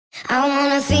I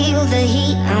wanna feel the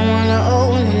heat, I wanna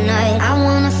own the night. I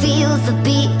wanna feel the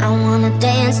beat, I wanna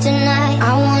dance tonight.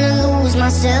 I wanna lose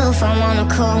myself, I wanna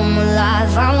come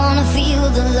alive. I wanna feel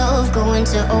the love go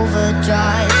into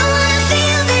overdrive. I wanna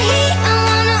feel the heat, I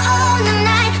wanna own the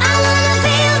night. I wanna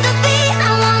feel the beat,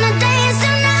 I wanna dance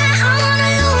tonight. I wanna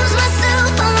lose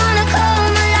myself, I wanna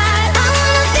come alive. I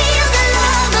wanna feel the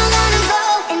love, I wanna go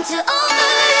into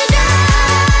overdrive.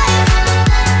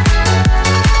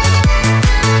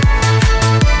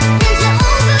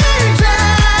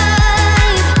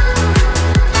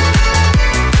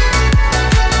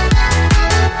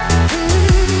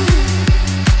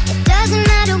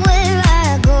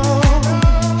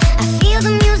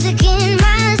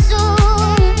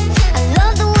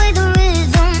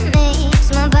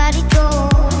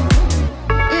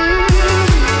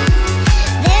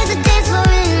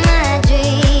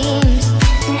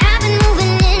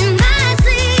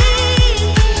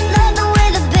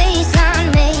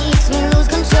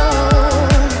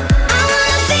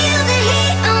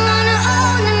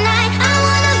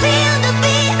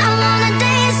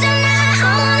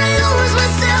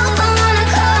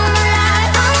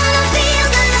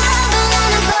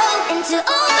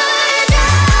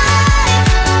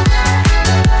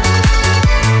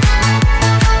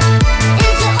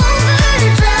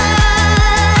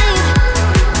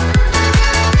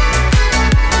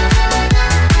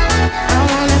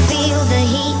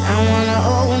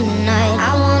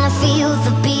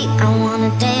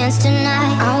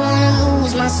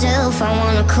 I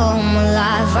wanna come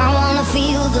alive. I wanna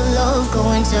feel the love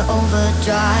go into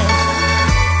overdrive.